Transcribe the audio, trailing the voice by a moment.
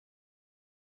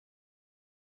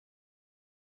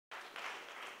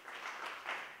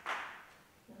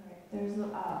There's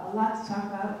a lot to talk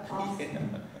about.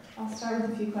 I'll start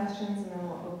with a few questions and then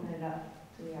we'll open it up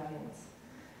to the audience.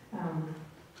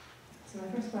 So my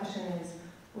first question is,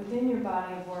 within your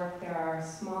body of work, there are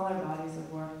smaller bodies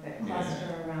of work that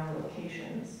cluster around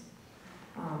locations.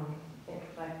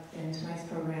 Like in tonight's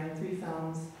program, 3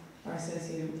 films are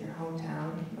associated with your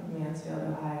hometown of Mansfield,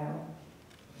 Ohio.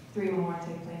 3 more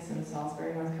take place in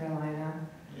Salisbury, North Carolina.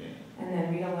 And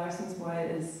then Rita Larson's Boy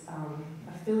is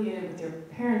affiliated with your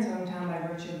parents' hometown by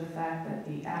virtue of the fact that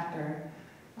the actor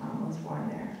was born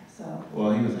there. So.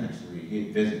 Well, he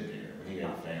visited there, but he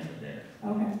had family there.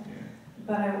 Okay. Yeah.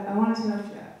 But I wanted to know,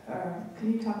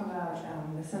 can you talk about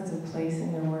the sense of place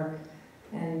in your work?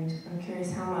 And I'm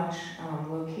curious how much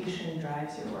location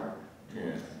drives your work.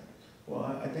 Yeah. Well,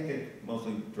 I think it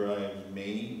mostly drives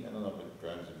me. I don't know if it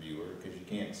drives the viewer, because you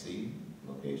can't see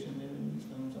location in these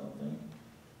films, I don't think.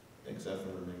 Except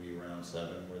for maybe round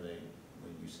 7, when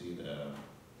you see the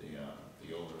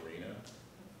old arena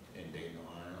in Dayton,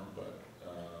 Ohio.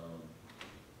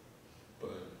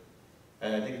 But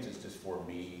I think it's just for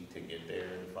me to get there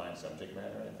and find subject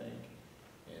matter, I think.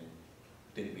 And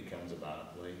then it becomes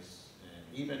about a place. And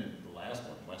even the last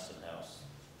one, Weston House,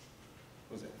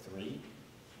 was it 3?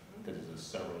 Because there's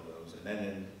several of those. And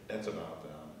then that's about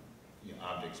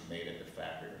objects made at the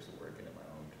factories that working in my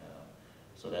hometown.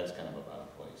 So that's kind of about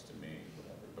a place to me,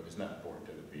 whatever. But it's not important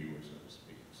to the viewer, so to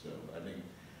speak. So I think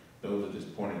those are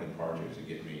just point of departures to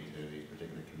get me to these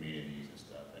particular communities and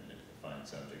stuff, and to find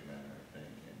subject matter, I think.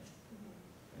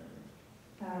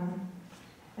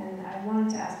 And I wanted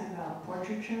to ask you about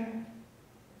portraiture.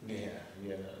 Yeah.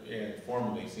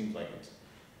 Formally, it seems like it's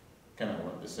kind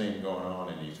of the same going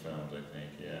on in these films, I think.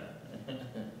 Yeah.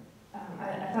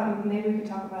 I thought maybe we could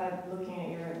talk about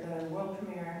looking at the world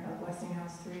premiere of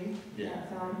Westinghouse 3, that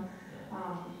film.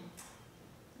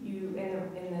 You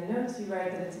in the notes you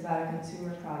write that it's about a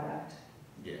consumer product.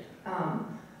 Yeah.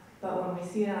 But when we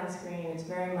see it on screen, it's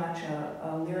very much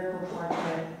a lyrical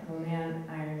portrait of a man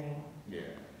ironing. Yeah.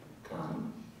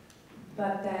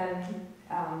 But then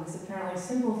this apparently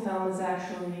simple film is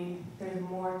actually, there's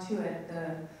more to it.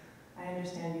 I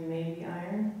understand you made the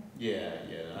iron. Yeah.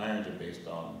 The irons are based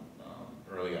on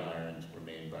early irons were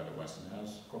made by the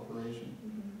Westinghouse Corporation,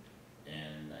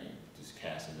 and I just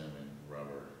casted them in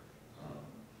rubber,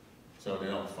 so they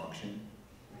don't function.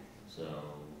 So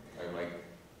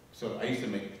I used to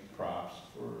make props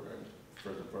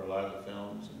for a lot of the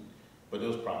films, but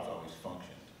those props always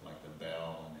functioned, like the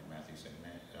bell and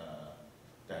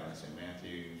down in St.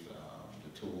 Matthews,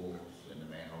 the tools and the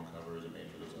manhole covers are made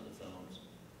for those other films.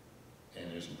 And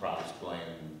there's some props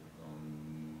playing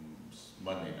on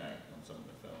Monday night on some of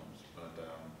the films.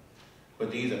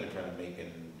 But these I've been trying to make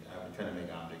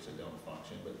objects that don't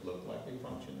function but look like they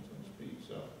function, so to speak.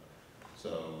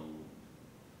 So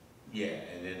yeah,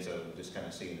 and then just kind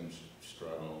of seeing them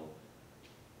struggle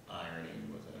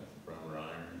ironing with a rubber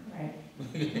iron. Right.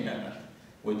 Yeah,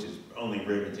 which is only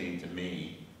riveting to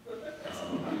me. As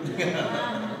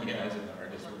an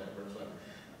artist, whatever.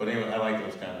 But anyway, I like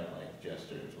those kind of like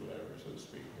gestures, whatever, so to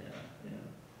speak.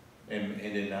 Yeah. And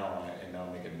then now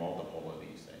I'm making multiple of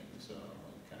these things, so I'm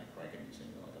like kind of cranking these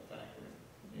things like a factory.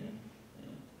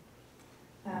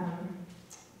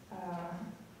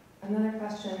 Another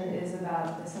question is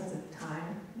about the sense of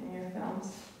time in your films.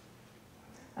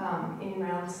 In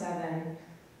round 7,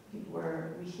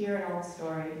 we hear an old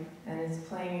story, and it's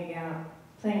playing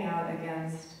out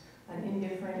against an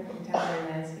indifferent contemporary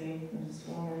landscape. There's this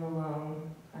woman alone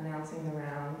announcing the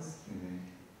rounds,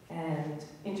 and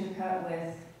intercut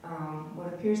with what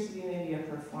appears to be maybe a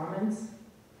performance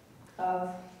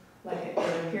of, like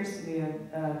it appears to be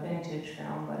a vintage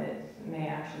film, but it may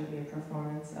actually be a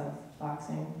performance of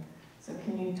boxing. So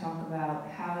can you talk about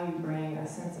how you bring a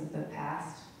sense of the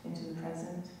past into the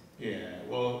present? Yeah,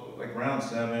 well, like round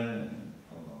 7, and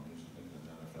hold on, there's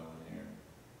another film in here.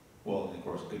 Well, and of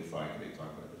course, Good Fight, they talk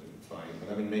about it as a good fight, but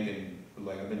I've been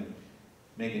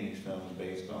making these films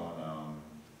based on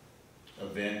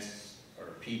events or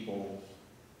people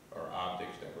or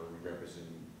objects that were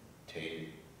represented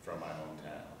from my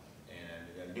hometown.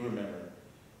 And I do remember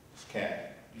this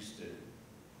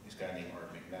guy named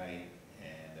Art McKnight,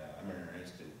 and I remember I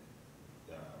used to,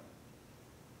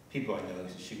 people I know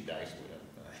used to shoot dice with him.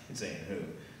 I ain't saying who,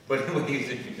 but he used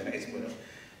to shoot dice with him.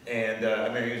 And I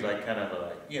remember he was like kind of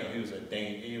he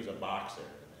was a boxer.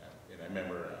 And I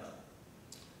remember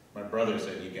my brother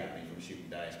said he got me from shooting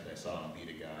dice, but I saw him beat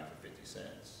a guy for 50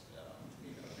 cents.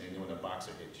 And when a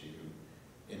boxer hits you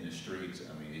in the streets,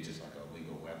 I mean, it's just like a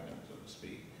legal weapon, so to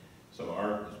speak. So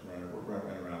Art was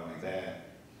running around like that.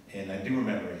 And I do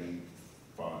remember he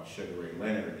fought Sugar Ray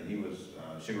Leonard, and he was,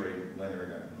 Sugar Ray Leonard,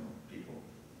 I don't know, people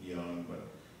young, but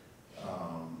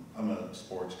I'm a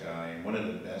sports guy, and one of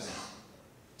the best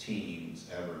teams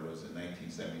ever was the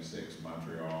 1976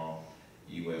 Montreal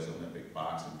U.S. Olympic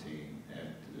boxing team. And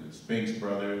the Spinks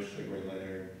brothers, Sugar Ray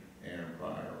Leonard, Aaron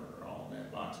Pryor were all in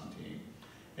that boxing team.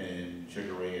 And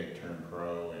Sugar Ray had turned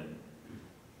pro,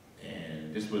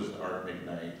 and this was Art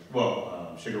McKnight.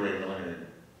 Well, Sugar Ray Leonard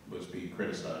was being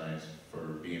criticized for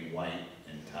being white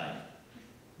and tight,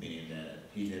 meaning that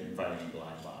he didn't fight any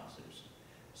black boxers.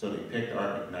 So they picked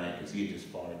Art McKnight because he had just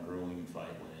fought a grueling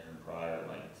fight with Aaron Pryor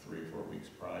like 3 or 4 weeks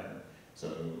prior. So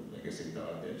I guess they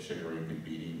thought that Sugar Ray could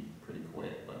beat him pretty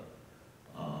quick. But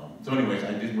so anyways,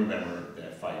 I did remember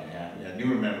that fight happening. I do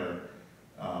remember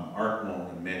Art won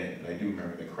in a minute, but I do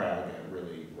remember the crowd got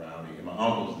really rowdy, and my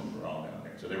uncles were all down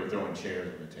there. So they were throwing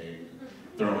chairs on the table,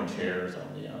 throwing chairs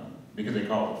on the because they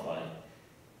called it a fight,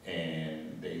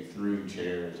 and they threw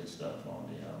chairs and stuff on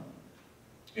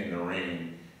the in the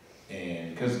ring.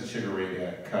 And because the Sugar Ray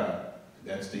got cut,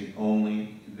 that's there's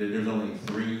only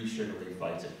 3 Sugar Ray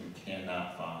fights that you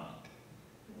cannot find.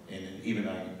 And then even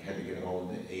I had to get a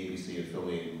hold of the ABC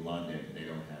affiliate in London, they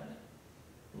don't have it.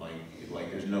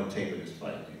 Like there's no tape of this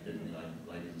fight. It didn't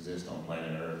like exist on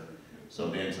planet Earth. So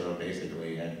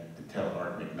basically I had to tell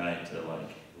Art McKnight to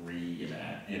like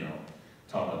reenact,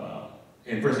 talk about.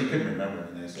 And first he couldn't remember it,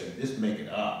 and I said, just make it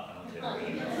up. I don't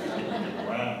care what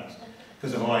rounds.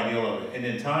 Because the whole idea of it, and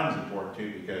then time's important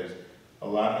too, because I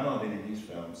don't know if any of these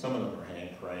films, some of them are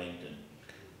hand cranked,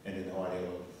 and then the whole idea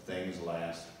of things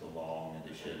last long as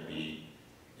they should be.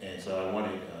 And so I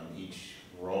wanted each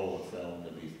roll of film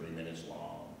to be 3 minutes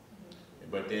long.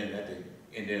 But then that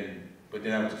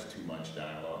was just too much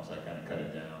dialogue, so I kind of cut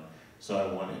it down. So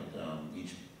I wanted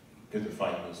because the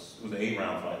fight was an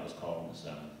 8-round fight, was called in the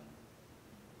 7th.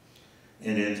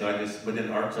 And then but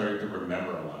then Art started to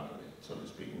remember a lot of it, so to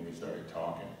speak, when we started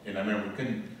talking. And I remember we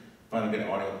couldn't find a good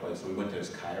audio place, so we went to his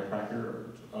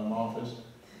chiropractor office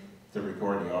to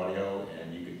record the audio,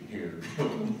 and you could hear people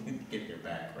get their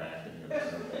back cracked,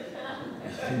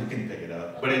 and you can pick it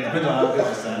up. But it depends on how good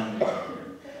the sound is.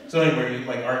 So anyway,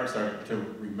 like Art started to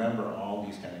remember all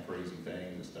these kind of crazy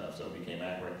things and stuff, so it became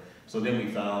accurate. So then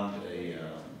we found a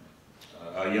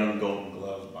young Golden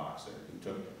Gloves boxer who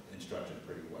took instruction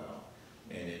pretty well,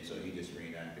 and so he just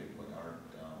reenacted what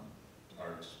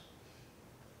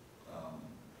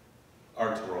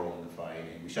Art's role in the fight,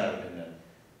 and we shot it in the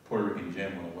Puerto Rican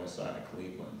gym on the west side of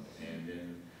Cleveland.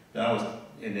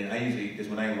 And then I usually, because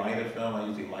when I light a film, I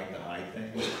usually like to hide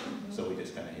things, so we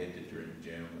just kind of hid the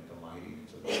gym with the lighting,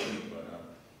 so to speak. But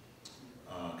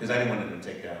because I didn't want them to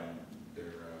take down their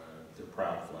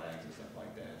proud flags and stuff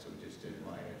like that, so we just didn't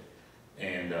light it.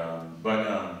 And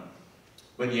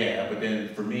but then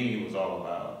for me it was all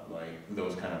about like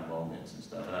those kind of moments and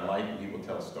stuff. And I like when people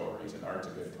tell stories, and Art's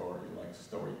a good story, he likes a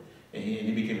story. And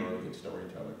he became a really good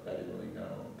storyteller. I didn't really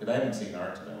know, because I haven't seen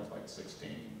Art since I was like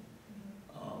 16.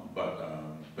 But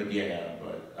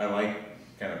I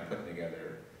like kind of putting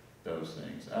together those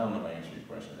things. I don't know if I answered your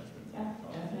question. That's been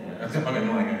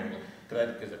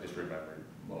because I just remembered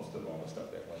most of all the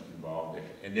stuff that was involved.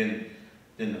 And then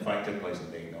the fight took place in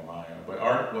Dayton, Ohio. But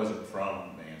Art wasn't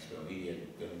from Mansfield. He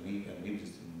was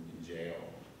just in jail.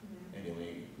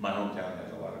 Anyway, my hometown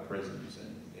has a lot of prisons,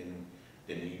 and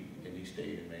then he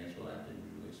stayed in Mansfield after he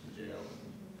was released from jail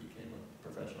and became a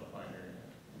professional fighter.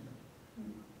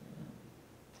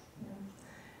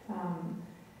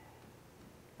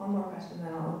 One more question,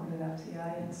 then I'll open it up to the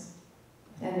audience.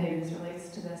 And maybe this relates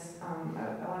to this. I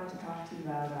wanted to talk to you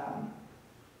about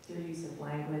your use of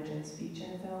language and speech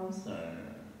in films.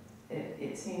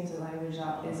 It seems that language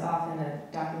is often a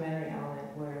documentary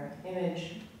element where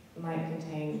image might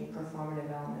contain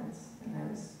performative elements, and I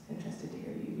was interested to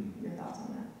hear your thoughts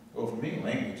on that. Well, for me,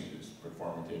 language is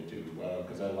performative too, as well,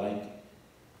 because I like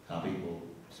how people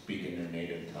speak in their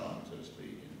native tongue, so to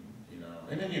speak,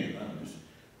 and then there's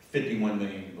 51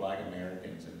 million Black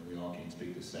Americans, and we all can't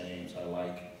speak the same, so I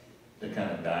like the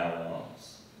kind of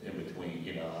dialogues in between.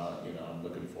 I'm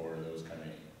looking for those kind of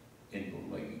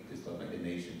like the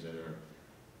nations that are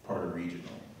part of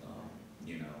regional,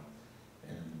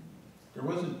 and there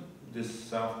wasn't this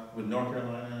South with North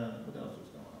Carolina. What else was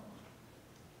going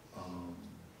on?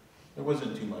 There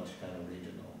wasn't too much kind of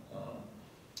regional.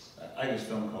 I did this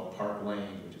film called Park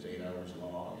Lanes, which is 8 hours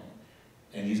long,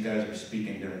 and these guys are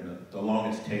speaking during the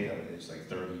longest take of it. It's like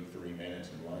 33 minutes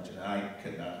in lunch, and I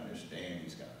could not understand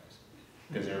these guys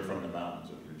because they were from the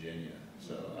mountains of Virginia.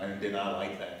 So I did not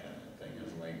like that kind of thing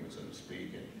as language, so to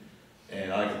speak.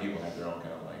 And I like when people have their own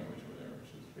kind of language, whatever,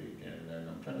 so to speak. And then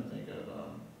I'm trying to think of,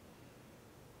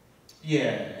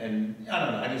 and I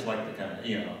don't know, I just like the kind of,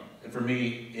 and for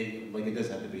me, it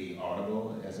doesn't have to be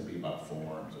audible, it has to be about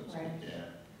form, so to speak, Right. yeah,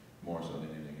 more so than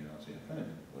anything else, yeah. Kind of,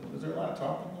 was there a lot of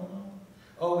talking going on?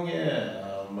 Oh,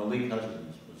 yeah, Malik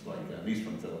Hutchins was like, he's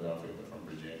from Philadelphia, but from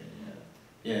Virginia,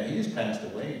 yeah. Yeah, he just passed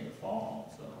away in the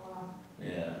fall, so, Wow.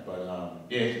 yeah, but,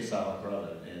 yeah, he's a solid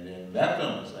brother, and then that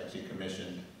film was actually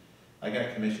commissioned, I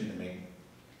got commissioned to make,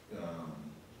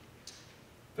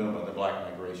 film about the Black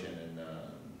migration and,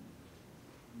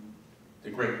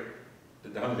 the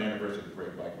 100th anniversary of the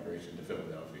Great Black Migration to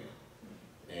Philadelphia.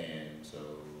 And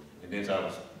then I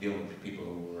was dealing with people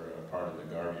who were a part of the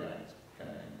Garveyites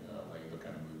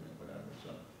movement, whatever, so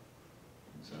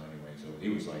anyway, so he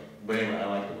was like, but anyway, I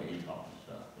like the way he talked and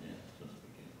stuff, yeah, so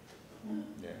speaking.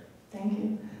 Yeah. Thank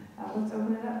you. Let's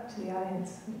open it up to the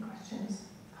audience. Any questions,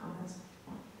 comments?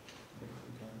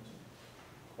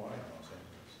 Quiet Los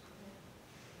Angeles.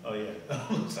 Oh, yeah.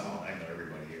 So I know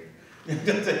everybody here.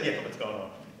 Yeah, what's going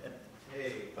on?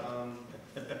 Hey, I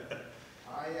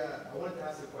wanted to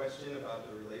ask a question about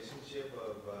the relationship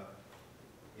of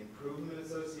Improvement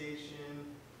Association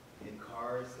and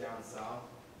cars down south,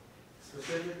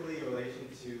 specifically in relation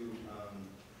to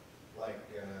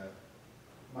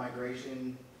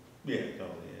migration. Yeah,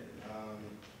 totally. Yeah.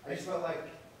 I just felt like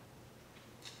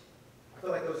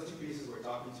those two pieces were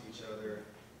talking to each other,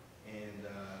 and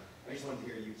I just wanted to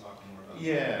hear you talk more about.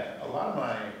 Yeah, a lot of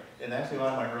my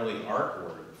early art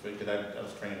work, because I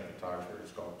was trained as a photographer,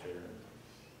 sculptor, and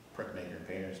printmaker, and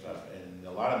painter and stuff, and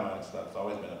a lot of my stuff's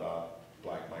always been about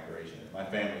Black migration. My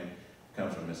family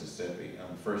comes from Mississippi.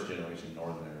 I'm first generation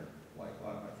Northerner, like a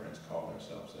lot of my friends call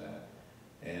themselves that.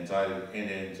 And so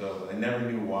I never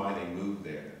knew why they moved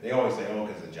there. They always say, oh,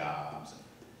 because of jobs, and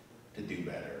to do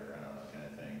better, I don't know, kind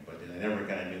of thing. But then I never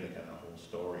kind of knew the kind of whole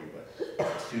story. But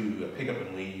to pick up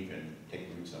and leave and take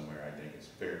root somewhere, I think it's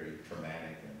very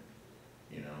traumatic and,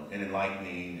 and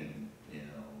enlightening and,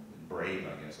 and brave,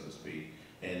 I guess, so to speak.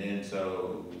 And then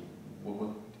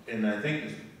and I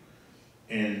think,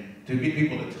 and to get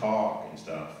people to talk and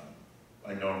stuff,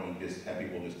 I normally just have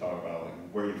people just talk about, like,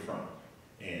 where you're from.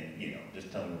 And,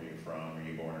 just tell me where you're from, where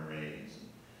you're born and raised.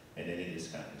 And then it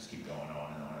just kind of keep going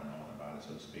on and on and on about it,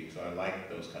 so to speak. So I like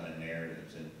those kind of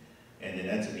narratives. And then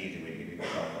that's an easy way to get people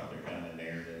to talk about their kind of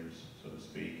narratives, so to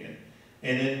speak.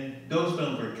 And then those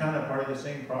films were kind of part of the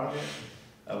same project.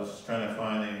 I was trying to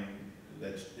find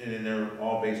and then they're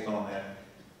all based on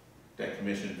that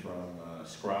commission from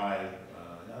Scribe. I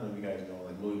don't know if you guys know,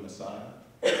 like Louis Messiah,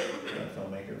 a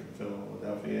filmmaker from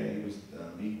Philadelphia. He was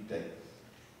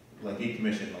he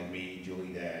commissioned like me,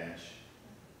 Julie Dash.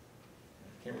 I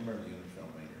can't remember the other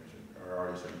filmmakers or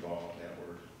artists involved that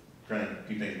were trying to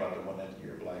do things about the 100th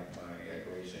year Black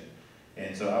migration.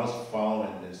 And so I was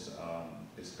following this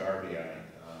Garveyite,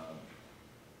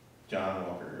 John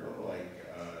Walker,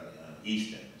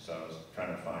 Easton. So I was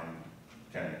trying to find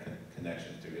kind of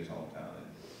connections to his hometown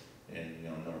in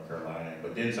North Carolina.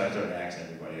 But then so I started asking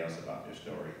everybody else about their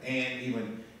story, and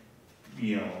even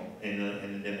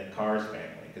in the Cars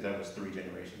family, because that was 3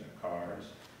 generations of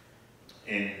Cars.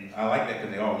 And I like that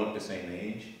because they all look the same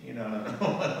age,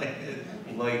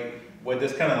 well,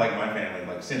 that's kind of like my family,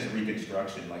 like since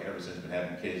Reconstruction, like Everson's been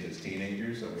having kids as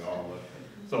teenagers, so we all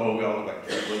look like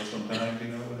triplets sometimes,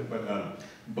 with it.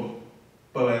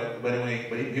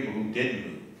 But even people who didn't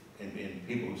move and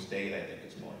people who stayed, I think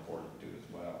it's more important to do as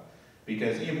well,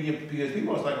 because people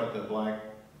always talk about the Black,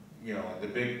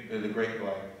 the Great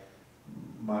Black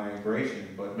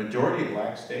Migration, but majority of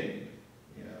Blacks stayed,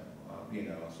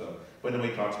 so, but then we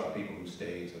talk about people who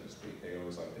stayed, so to speak. They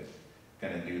always like to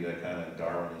kind of do the kind of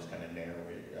Darwinist kind of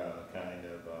narrative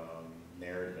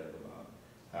about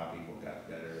how people got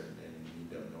better and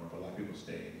moved up north, but a lot of people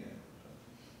stayed,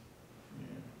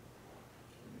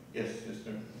 Yes,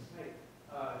 sir. Hey,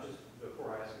 just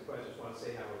before I ask a question, I just want to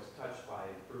say how I was touched by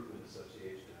Improvement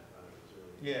Association. I thought it was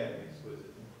really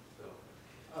exquisite. So,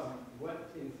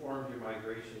 what informed your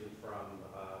migration from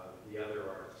the other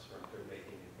arts, from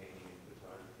filmmaking and painting and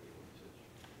photography,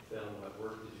 film? What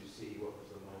work did you see? What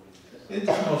was the moment? It's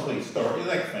just mostly story,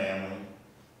 like family.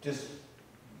 Just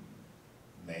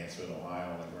Mansfield,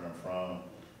 Ohio, like where I'm from.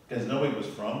 Because nobody was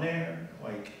from there.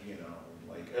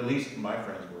 At least my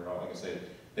friends were all, like I said,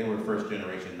 they were first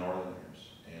generation Northerners.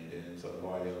 And so the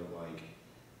idea of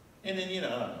and then, I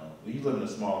don't know, you live in a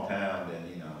small town, then,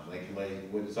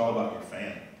 it's all about your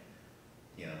family.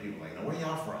 People are like, where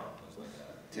y'all from? It's like,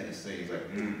 Tennessee.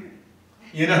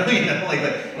 It's like,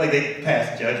 like they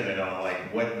pass judgment on,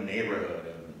 what neighborhood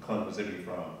of Columbus City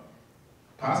from.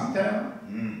 Possum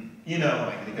Town?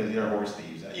 Because they're horse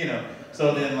thieves,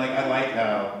 So then, I like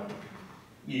how,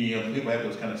 people have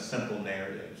those kind of simple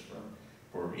narratives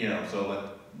so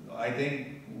I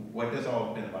think what has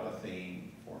always been about a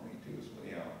theme for me too is,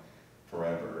 you know,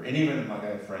 forever. And even like I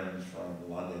have friends from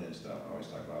London and stuff, I always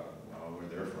talk about where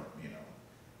they're from, you know,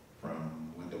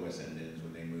 from when the West Indians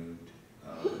when they moved.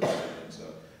 And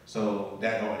so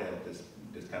that whole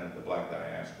this kind of the black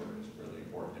diaspora is really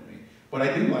important to me. But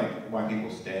I do like why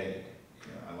people stay.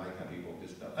 You know, I like how people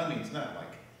just don't. I mean, it's not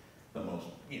like the most,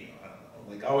 you know, I don't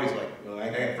know. Like always, like well, I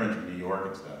got friends from New York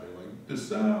and stuff. They're like the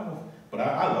South, but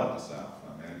I love the South.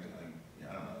 I mean,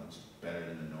 I don't know, it's better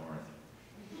than the North.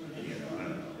 You know, I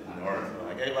don't know, the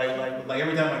North. Like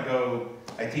every time I go,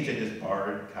 I teach at this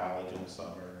Bard College in the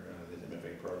summer, this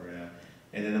MFA program,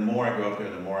 and then the more I go up there,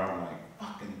 the more I'm like,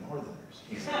 fucking Northerners.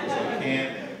 You know, so I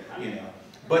can't, you know.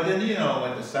 But then, you know,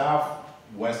 like the South,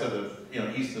 west of the, you know,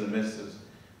 east of the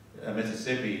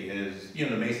Mississippi is, you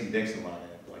know, the Mason-Dixon line,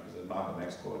 like the Malcolm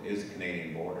X quote, is the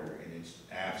Canadian border, and it's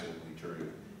absolutely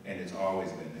true, and it's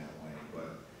always been that way.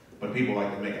 But people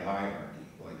like to make a hierarchy,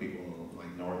 like people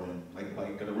like northern, like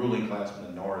the ruling class from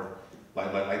the north,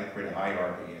 like to create a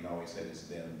hierarchy and always say it's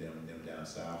them down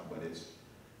south, but it's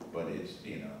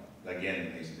you know, again,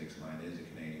 the Mason-Dixon line is the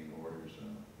Canadian border, so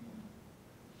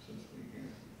so to speak.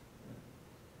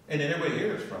 And then everybody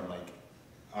here is from like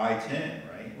I-10,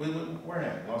 right? Where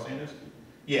at? Los Angeles?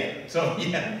 Yeah. So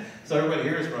everybody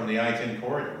here is from the I-10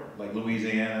 corridor, like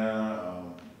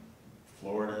Louisiana,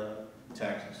 Florida,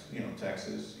 Texas. You know,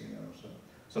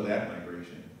 so that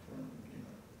migration from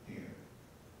here.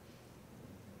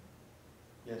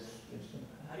 Yes.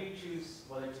 How do you choose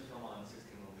whether to film on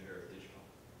 16mm or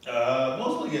digital?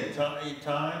 Mostly at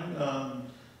time.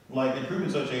 Like the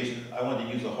Improvement Association, I wanted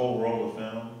to use a whole roll of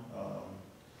film.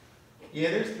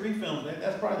 Yeah, there's 3 films.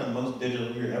 That's probably the most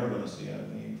digital you're ever going to see out of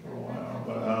me for a while.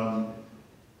 But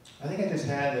I think I just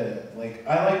had to, like,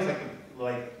 I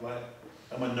like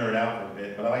I'm gonna nerd out for a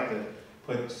bit, but I like to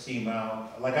put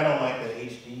C-mount. Like, I don't like the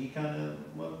HD kind of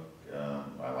look.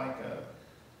 I like a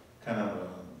kind of a,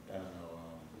 I don't know,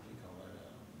 what do you call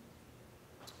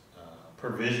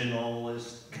it,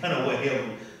 provisionalist kind of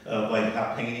way of like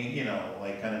how painting, you know,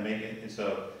 like kind of make it. And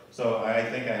so I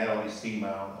think I had all these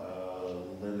C-mount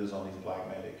lenses on these black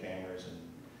magic cameras,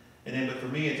 and then, but for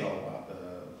me, it's all about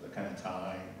the kind of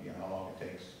time, you know, how long it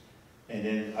takes. And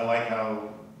then I like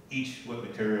how each whip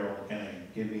material kind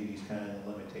of give me these kind of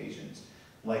limitations.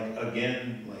 Like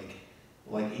again,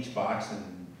 like each box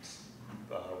and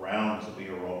round will be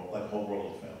a roll, like a whole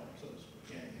roll of film. So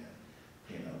yeah,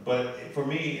 you know. But for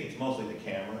me, it's mostly the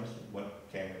cameras, what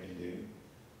camera can do,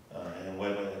 and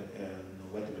what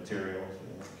the materials, you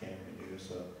know, what the camera can do.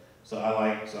 So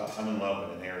I'm in love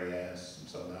with an Arias,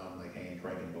 so now I'm like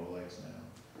cranking Bolex now.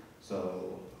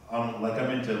 So I'm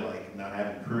into like not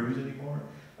having crews anymore.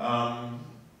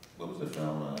 What was the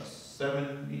film?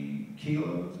 70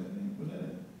 kilos, I think, was that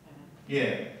it?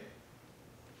 Yeah.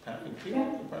 70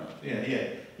 kilos?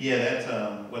 Yeah,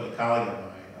 that's with a colleague of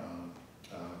mine,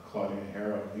 Claudia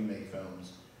Harrow. We make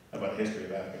films about the history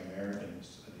of African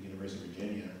Americans at the University of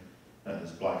Virginia,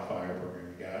 this Black Fire program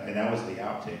we got. And that was the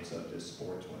outtakes of this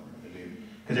sports one we're going to do.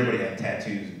 Because everybody had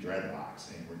tattoos and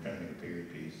dreadlocks, and we're trying to make a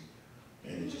period piece.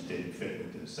 And it just didn't fit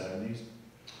with the 70s.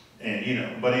 And, you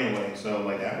know, but anyway, so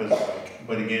like that was like,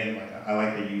 but again, like I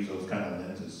like to use those kind of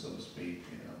lenses, so to speak,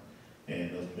 you know,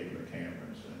 and those bigger cameras.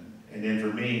 And then for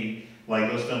me,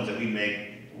 like those films that we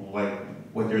make, like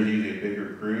what there's usually a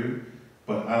bigger crew,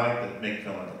 but I like to make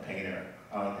film like a painter.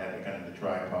 I like to have the kind of the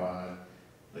tripod,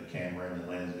 the camera and the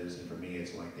lenses, and for me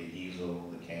it's like the easel,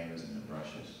 the canvas, and the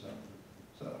brushes.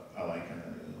 So I like kind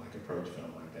of like approach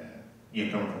film like that. You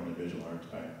come from the visual arts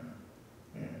background.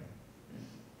 Yeah.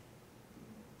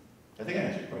 I think I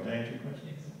answered your question. Did I answer your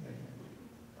question?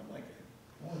 I'm like,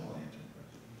 I want to answer your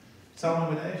question. Solomon,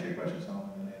 would I answer your question?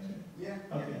 Solomon, would I answer?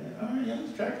 Yeah. Okay. All right, yeah,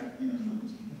 let's track it.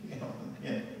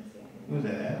 Yeah. Who's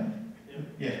that, Adam?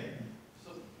 Yeah. So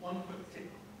one quick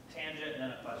tangent and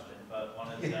then a question, but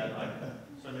one is that, like,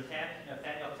 so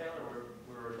Nathaniel Taylor,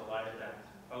 we were delighted to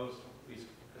host,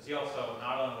 because he also,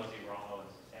 not only was he Romo and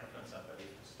San Francisco, but he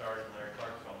started in Larry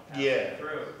Clark's film,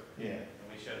 Through. Yeah. And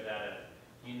we showed that at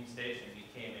Union Station. He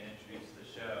came and introduced the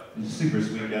show. Super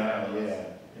sweet guy, yeah.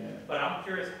 But I'm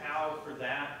curious how, for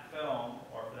that film,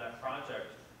 or for that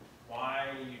project, why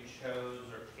you chose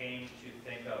or came to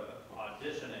think of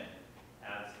auditioning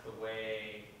as the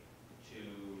way to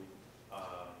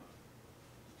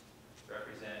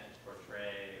represent,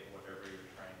 portray, whatever you're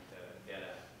trying to get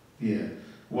at. Yeah,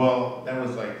 well, that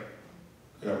was like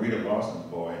Rita Lawson's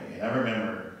boy, and I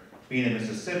remember being in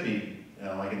Mississippi,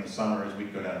 like in the summers,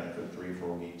 we'd go down there for 3 or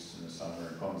 4 weeks in the summer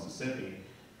in Columbus, Mississippi,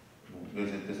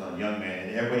 visit this young man,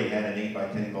 and everybody had an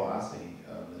 8x10 glossy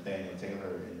of Nathaniel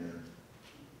Taylor in their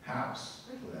house,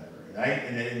 or whatever.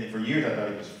 And for years I thought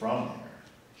he was from there,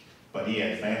 but he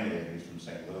had family there. He was from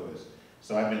St. Louis,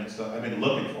 so I've been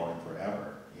looking for him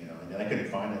forever, you know. And then I couldn't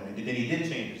find him. And then he did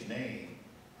change his name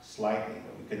slightly,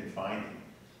 but we couldn't find him.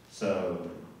 So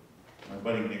my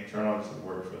buddy Nick Charles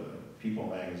worked for the People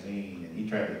magazine, and he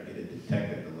tried to get a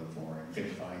detective to look for him.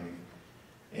 Couldn't find him.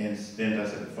 And then I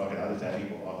said, fuck it, I'll just have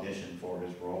people audition for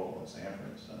his role in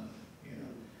Sanford's Son, you know.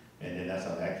 And then that's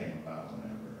how that came about,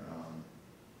 whenever.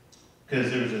 Because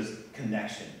there was this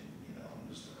connection, you know,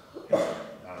 just, I don't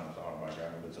know if it's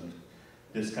autobiographical, but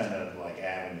this kind of like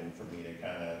avenue for me to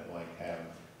kind of like have,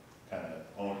 kind of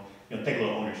own, you know, take a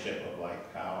little ownership of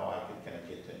like how I could kind of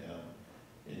get to him.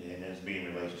 And there's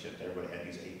being relationships, everybody had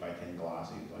these 8x10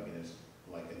 glossies,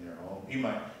 like in their home. Even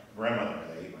my grandmother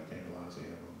had an 8x10 glossy of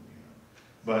them,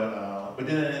 you know. But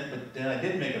then I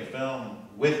did make a film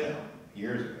with him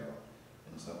years ago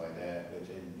and stuff like that,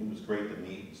 and it was great to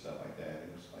meet and stuff like that.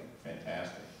 It was like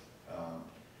fantastic.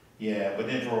 Yeah, but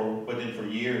then for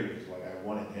years, like I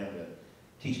wanted him to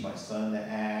teach my son to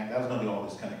act. I was gonna do all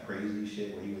this kind of crazy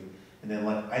shit where he would, and then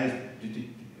like I was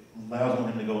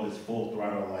wanting him to go this full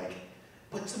throttle, like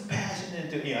put some passion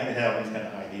into it. You know, I did have all these kind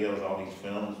of ideals, all these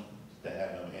films that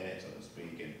have him in it, so to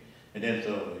speak, and then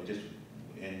so it just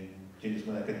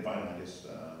when I couldn't find him, I just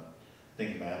I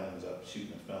think Madeline was up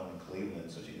shooting a film in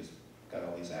Cleveland, so she just got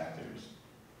all these actors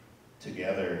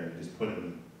together and just put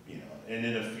them, you know, and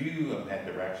then a few of them had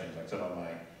directions, like some of them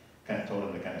I kind of told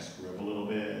them to kind of scribble a little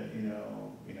bit, you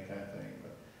know, kind of thing,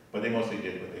 but they mostly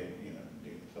did what they, you know, do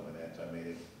stuff like that, so I made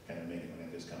it when I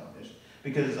had this kind of audition.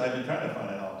 Because I've been trying to find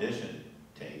an audition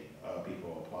tape of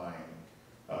people applying,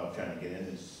 trying to get in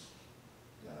this.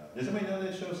 Does anybody know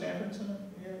that show Sanford's Son?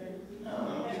 I don't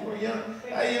know. People are young.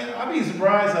 I'd be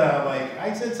surprised. Like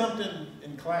I said something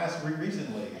in class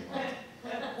recently. Like,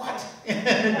 what?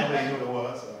 Nobody knew what it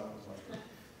was. So I was like,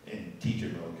 in teacher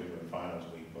mode because we're in finals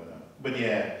week. But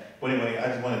yeah. But anyway, I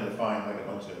just wanted to find like a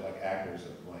bunch of like actors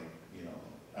of like, you know,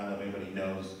 I don't know if anybody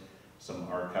knows some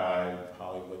archive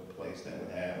Hollywood place that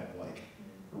would have like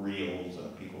reels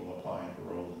of people applying for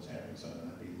roles in Sanford's Son,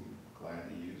 and I'd be glad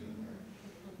to use them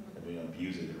or maybe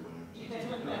abuse it or whatever.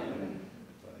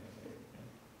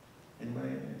 Anybody?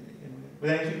 Would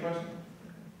that answer your question?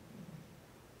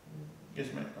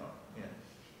 Yes, ma'am. Oh,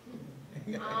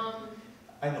 yeah.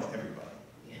 I know everybody.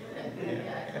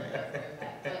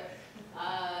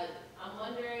 I'm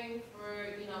wondering for,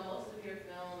 you know, most of your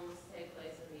films take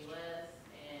place in the U.S.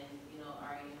 and, you know,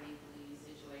 are uniquely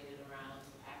situated around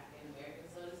African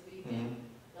Americans, so to speak. Mm-hmm.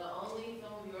 The only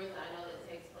film of yours that I know that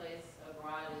takes place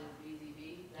abroad is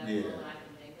BZB. That's Yeah. the one I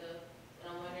can think of. And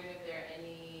I'm wondering if there are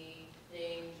any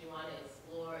things you want to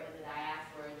explore in the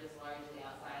diaspora, just largely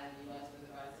outside of the U.S. with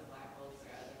regards to Black folks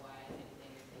or otherwise, anything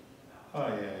you're thinking about. Oh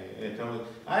yeah, totally.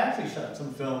 I actually shot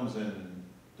some films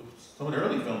some of the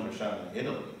early films were shot in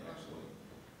Italy, actually,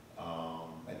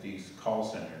 at these call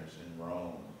centers in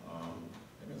Rome. I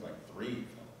think it was like 3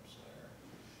 films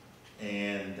there.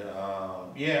 And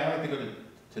yeah, I like to go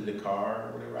to Dakar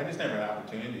or whatever. I just never had an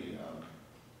opportunity.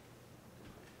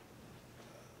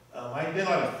 I did a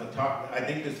lot of photography. I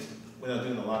think when I was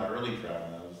doing a lot of early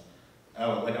traveling, I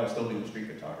was still doing street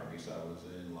photography, so I was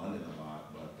in London a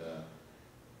lot. But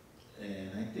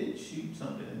and I did shoot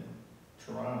something in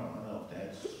Toronto. I don't know if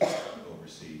that's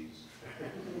overseas.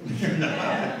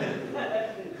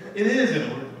 It is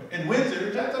in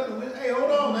Windsor. Hey,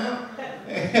 hold on now.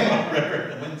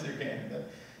 In Windsor, Canada.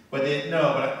 But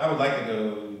I would like to go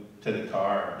to the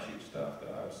car and shoot stuff.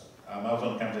 I was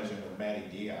on a conversation with Manny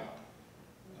Farber.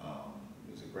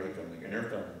 It was a great film. And her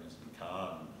film is in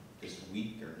Cannes this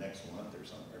week or next month or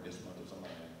something, or this month or something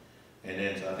like that. And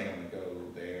then, so I think I'm gonna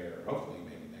go there, hopefully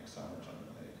maybe next summer or something,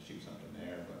 like that, shoot something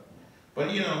there.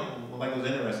 But you know, like it was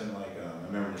interesting, like I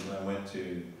remember when I went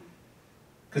to,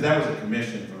 because that was a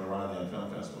commission from the Rotterdam Film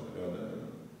Festival to go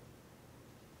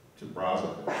to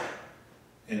Brazzaville.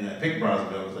 And I picked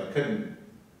Brazzaville because I couldn't,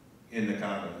 in the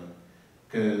continent,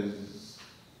 because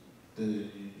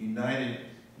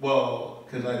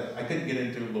because I couldn't get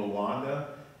into Luanda,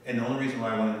 and the only reason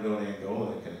why I wanted to go to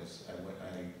Angola, because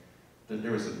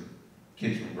there were some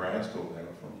kids from grad school that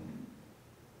were from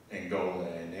Angola,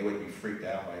 and they would be freaked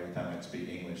out by every time I'd speak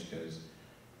English,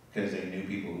 because they knew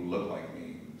people who looked like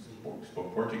me, who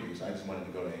spoke Portuguese. I just wanted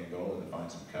to go to Angola to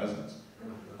find some cousins,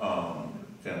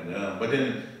 film them.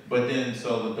 But then,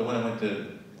 so the one I went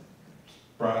to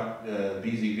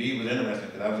BZB was interesting,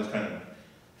 because I was just trying to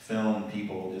film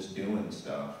people just doing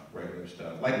stuff, regular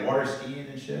stuff, like water skiing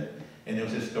and shit. And it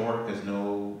was historic because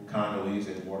no Congolese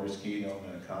had water skied on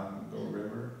the Congo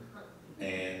River.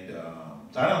 And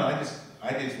so I don't know,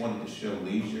 I just wanted to show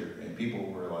leisure, and people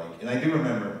were like, and I do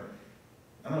remember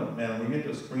I don't know, man, we get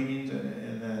those screenings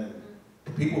and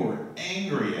people were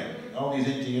angry at me. All these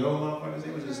NGO motherfuckers,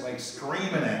 they were just like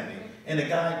screaming at me. And the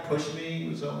guy pushed me, he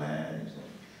was so mad.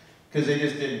 Because they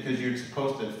just didn't, because you're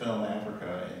supposed to film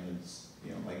Africa, and it's,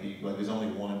 you know, like there's only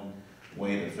one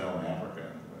way to film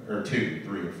Africa, or 2,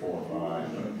 3, or 4, or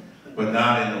 5, but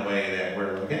not in the way that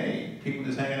we're like, hey, people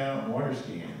just hanging out and water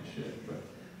skiing and shit.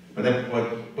 But that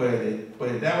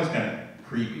was kind of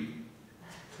creepy,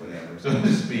 whatever, so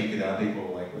to speak. You know,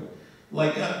 people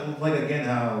like again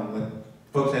how like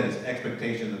folks had this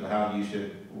expectations of how you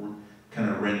should kind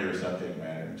of render subject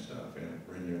matter and stuff, and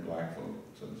render black folk,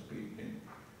 so to speak.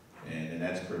 And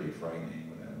that's pretty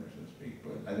frightening, whatever, so to speak.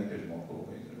 But I think there's multiple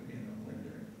ways of, you know,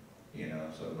 rendering, you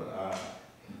know. So,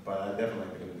 but I definitely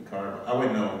like to go to the car. I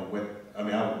wouldn't know what. I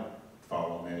mean, I would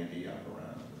follow Manny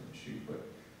around and shoot, but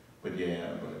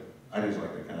yeah. But I just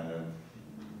like the kind of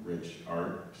rich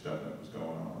art stuff that was going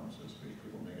on, so to speak.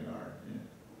 People making art. Yeah.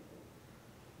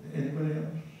 Anybody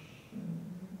else?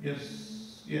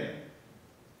 Yes. Yeah.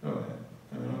 Go ahead.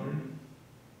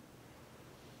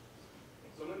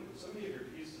 Some of your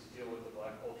pieces deal with the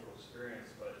Black cultural experience,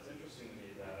 but it's interesting to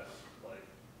me that, like,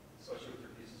 especially with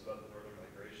your pieces about the Northern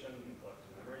migration and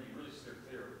collective memory, you really steer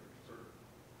clear of sort of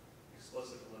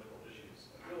explicit political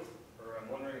issues. I'm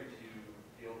wondering if you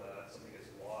feel that something gets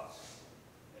lost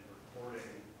in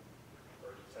reporting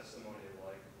or testimony of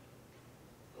like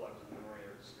collective memory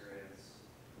or experience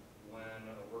when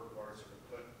a work of art sort of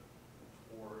put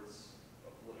towards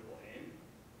a political aim,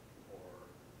 or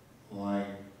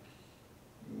like.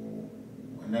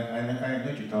 And I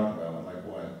know what you're talking about, like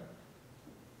what?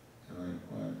 Like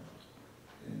what?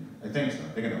 Yeah. I think so.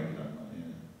 I think I know what you're talking about,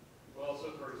 yeah. Well,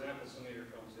 so for example, some of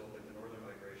your films deal with the Northern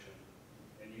migration,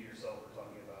 and you yourself were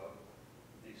talking about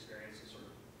the experience of sort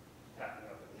of packing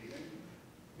up and leaving.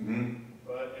 Mm-hmm.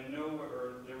 But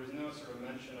there was no sort of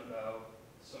mention about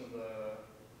some of the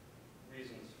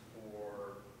reasons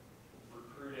for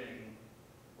recruiting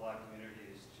Black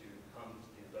communities to come to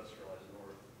the industrialized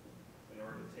North in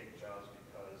order to take jobs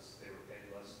because they were paid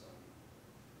less than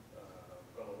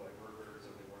fellow white workers,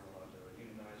 or they weren't allowed to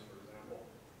unionize, for example.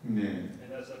 Yeah. And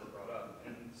that's never brought up.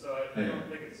 And so I don't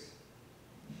think it's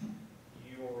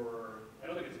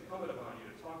incumbent upon you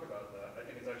to talk about that. I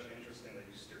think it's actually interesting that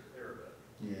you steer clear of it.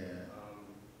 Yeah.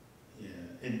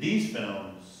 Yeah. In these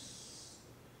films,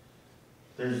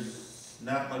 there's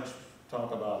not much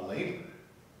talk about labor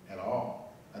at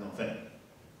all, I don't think.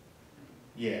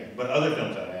 Yeah, but other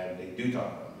films I have, they do talk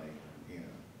about labor, you know.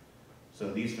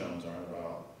 So these films aren't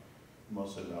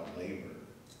mostly about labor.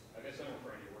 I guess I'm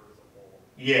referring to your work as a whole.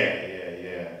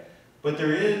 Yeah. But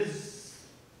there is,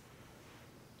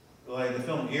 like the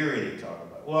film Eerie they talk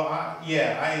about. Well,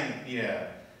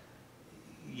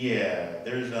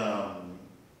 there's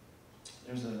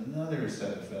another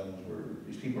set of films where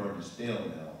these people are in the steel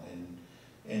mill,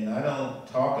 and I don't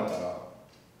talk about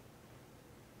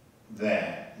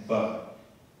that, but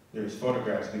there's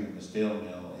photographs of people in the steel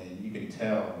mill, and you can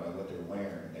tell by what they're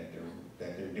wearing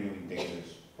that they're doing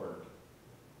dangerous work,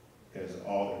 because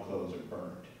all their clothes are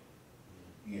burnt,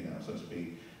 you know, so to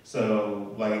speak.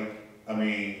 So, like, I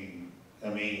mean,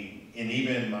 and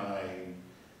even my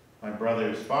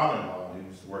brother's father-in-law,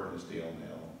 who's working the steel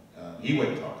mill, he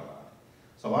wouldn't talk about it.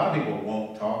 So a lot of people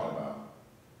won't talk about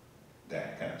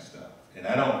that kind of stuff, and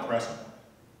I don't press them.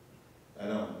 I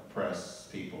don't press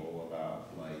people about,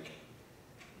 like,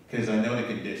 because I know the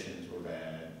conditions were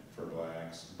bad for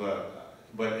blacks, but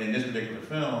in this particular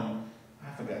film,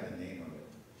 I forgot the name of it,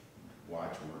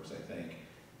 Watchworks, I think.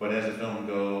 But as the film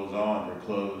goes on, their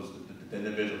clothes, the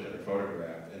individuals that are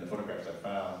photographed, and the photographs I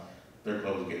found, their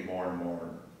clothes get more and more,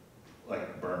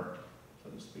 like, burnt, so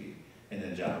to speak. And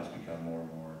then jobs become more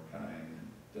and more kind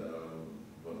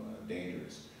of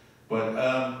dangerous. But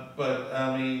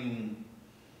I mean,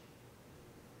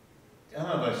 I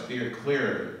don't know if I steer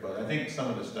clear of it, but I think some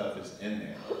of the stuff is in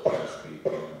there, so to speak.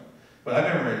 You know? But I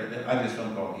remember I did this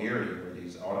film called Eerie, where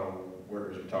these auto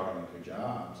workers are talking about their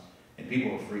jobs, and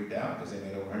people were freaked out because they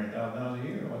made over $100,000 a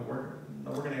year, like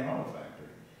working in the auto factory.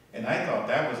 And I thought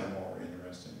that was a more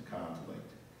interesting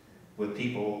conflict, with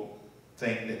people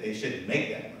think that they shouldn't make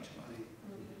that much money,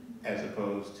 as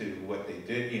opposed to what they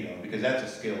did, you know, because that's a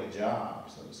skilled job,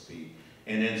 so to speak.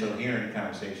 And then so hearing the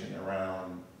conversation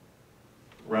around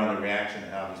the reaction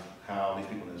and how these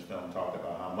people in this film talked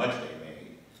about how much they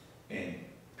made, and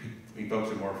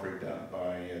folks are more freaked out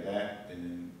by that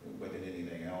than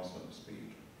anything else, so to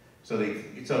speak. So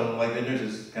then there's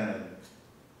this kind of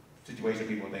situation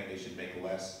people think they should make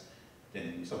less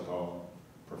than so-called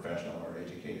professional or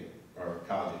educated or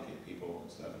college-educated people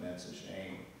and stuff, and that's a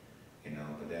shame, you know.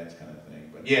 But that's kind of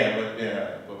thing. But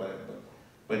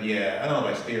But yeah, I don't know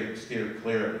if I steer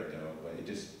clear of it though, but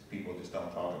people just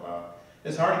don't talk about,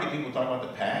 it's hard to get people to talk about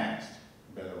the past,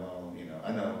 let alone,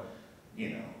 I know,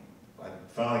 I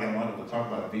finally got one to talk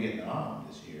about Vietnam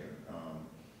this year,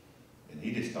 and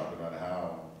he just talked about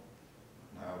how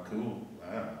cool,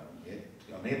 I don't know,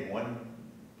 they had one,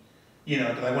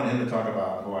 because I wanted him to talk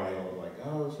about Hawaii. I was like,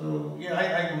 oh, so,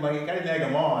 I got to nag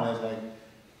him on. I was like,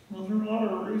 well, there's a lot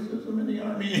of racism in the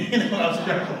Army, I was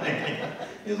struggling.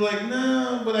 He was like,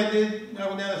 no, but I went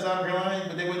down to South Carolina,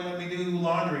 but they wouldn't let me do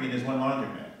laundry in this one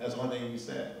laundromat. That's one thing he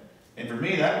said. And for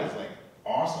me, that was like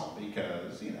awesome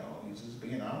because, he's just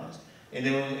being honest. And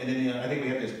then I think we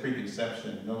have this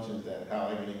preconception notions that how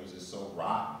everything was just so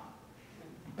rotten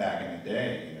back in the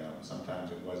day,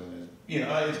 sometimes it wasn't as,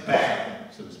 it's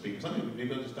bad, so to speak. Some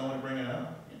people just don't want to bring it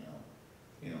up,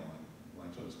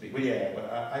 like so to speak. But yeah,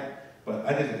 but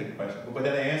I think it's a good question. But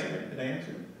did I answer it?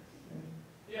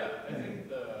 Yeah, I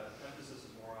think the emphasis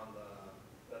is more on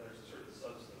that there's a certain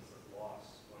substance that's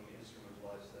lost when we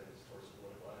instrumentalize things towards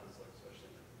political ends, like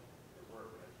especially your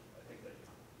work. I think that,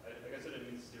 like I said, it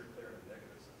means steer clear in a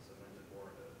negative sense. I meant it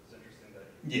more to, it's interesting that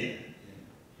you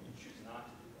choose not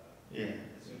to do that. Yeah.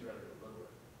 It seems rather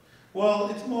deliberate.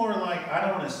 Well, it's more like I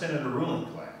don't want to sit in a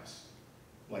ruling class.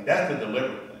 Like that's the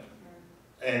deliberate thing.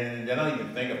 And I don't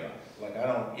even think about it. Like I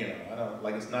don't,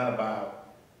 like it's not about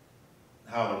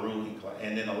how the ruling class,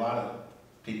 and then a lot of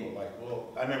people like, well,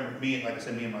 I remember me and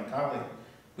my colleague,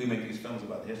 we make these films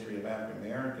about the history of African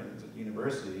Americans at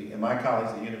university, and my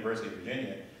colleagues at the University of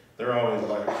Virginia, they're always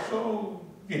like, so,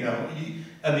 you can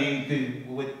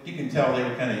tell they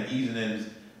were kind of easing in,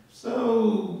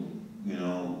 so,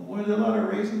 was there a lot of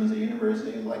racism at the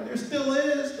university? Like, there still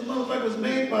is. The motherfucker was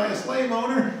made by a slave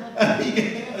owner.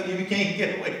 You can't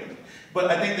get away with it.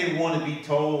 But I think they want to be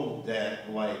told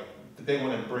that, that they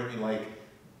want to bring,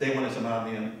 they want to somehow,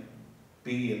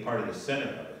 be a part of the center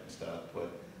of it and stuff.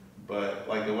 But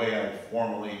like the way I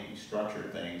formally structure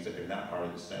things, that they're not part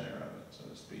of the center of it, so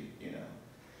to speak,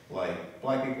 Like,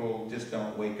 black people just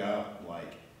don't wake up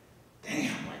like,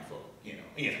 damn, white folk,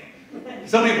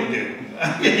 Some people do,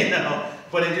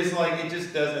 but it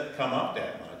just doesn't come up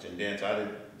that much. And then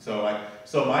so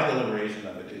my deliberation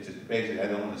of it, it's just basically I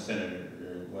don't want to center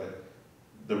what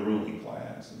the ruling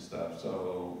class and stuff.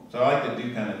 So I like to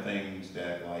do kind of things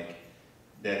that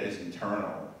that is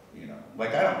internal,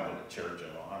 Like I don't go to church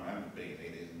at all. I'm a big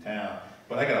atheist in town,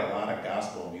 but I got a lot of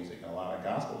gospel music and a lot of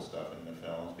gospel stuff in the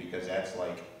films because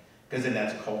then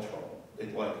that's cultural.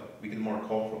 It's we get more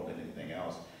cultural than anything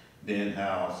else. Than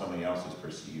how somebody else is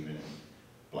perceiving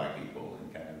black people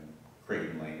and kind of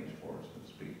creating language for us, so to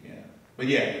speak. Yeah, but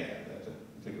that's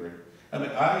a great. I mean,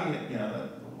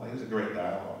 it was a great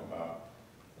dialogue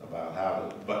about how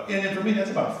to. But and then for me,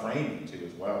 that's about framing too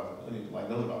as well. Like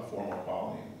those about formal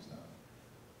quality and stuff.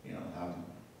 How to,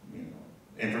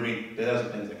 and for me, those are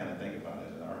things I kind of think about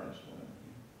as an artist.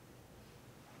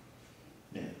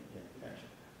 Yeah, actually.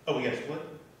 Oh, we got a split.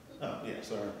 Oh, yeah,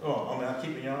 sorry. Oh, I'm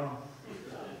keeping y'all.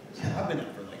 I've been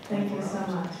up for like 24 hours. Thank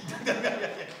you so much.